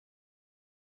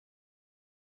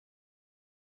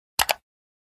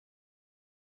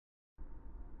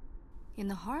In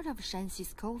the heart of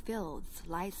Shanxi's coal fields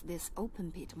lies this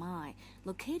open-pit mine,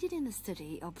 located in the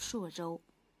city of Shuozhou.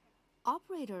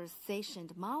 Operators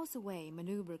stationed miles away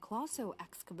maneuver colossal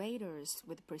excavators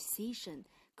with precision,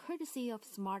 courtesy of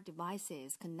smart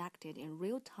devices connected in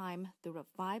real time through a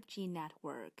 5G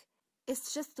network.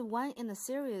 It's just one in a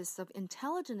series of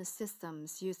intelligent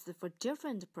systems used for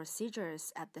different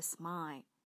procedures at this mine.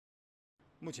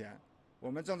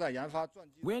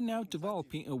 We are now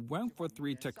developing a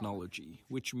 1-for-3 technology,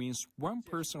 which means one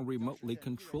person remotely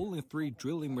controlling 3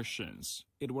 drilling machines.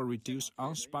 It will reduce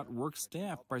on-spot work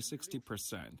staff by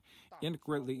 60% and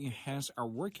greatly enhance our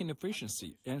working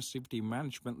efficiency and safety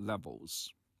management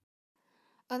levels.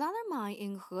 Another mine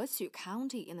in Hexu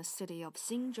County in the city of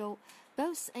Xinzhou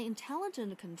boasts an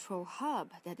intelligent control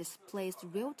hub that displays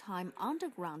real-time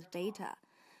underground data.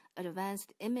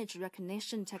 Advanced image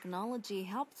recognition technology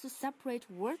helps to separate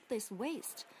worthless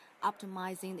waste,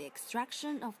 optimizing the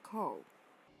extraction of coal.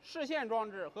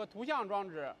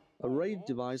 A radar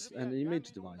device and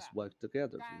image device work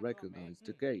together to recognize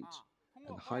the gate,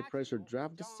 and high-pressure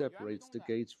draft separates the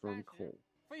gates from coal.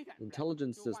 The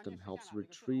intelligent system helps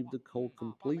retrieve the coal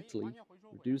completely,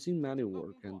 reducing manual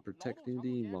work and protecting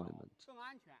the environment.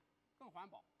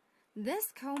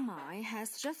 This coal mine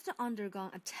has just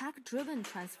undergone a tech-driven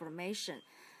transformation,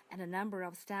 and the number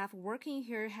of staff working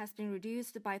here has been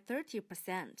reduced by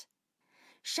 30%.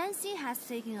 Shanxi has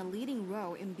taken a leading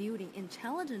role in building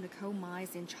intelligent coal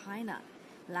mines in China.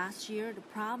 Last year, the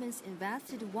province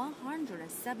invested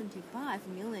 175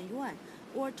 million yuan,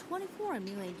 or $24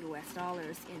 million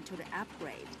into the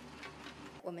upgrade.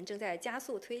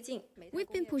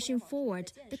 We've been pushing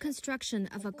forward the construction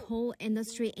of a coal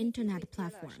industry internet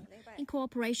platform in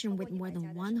cooperation with more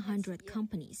than 100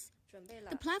 companies.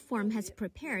 The platform has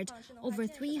prepared over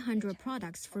 300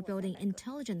 products for building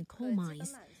intelligent coal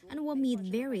mines and will meet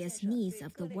various needs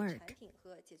of the work.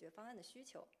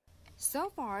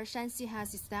 So far, Shanxi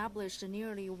has established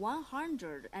nearly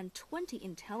 120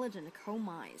 intelligent coal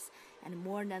mines and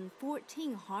more than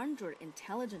 1,400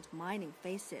 intelligent mining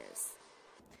phases.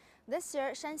 This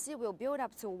year, Shanxi will build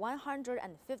up to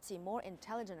 150 more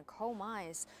intelligent coal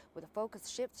mines, with the focus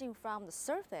shifting from the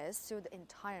surface to the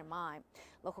entire mine.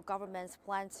 Local governments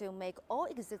plan to make all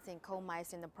existing coal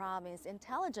mines in the province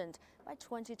intelligent by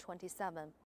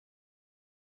 2027.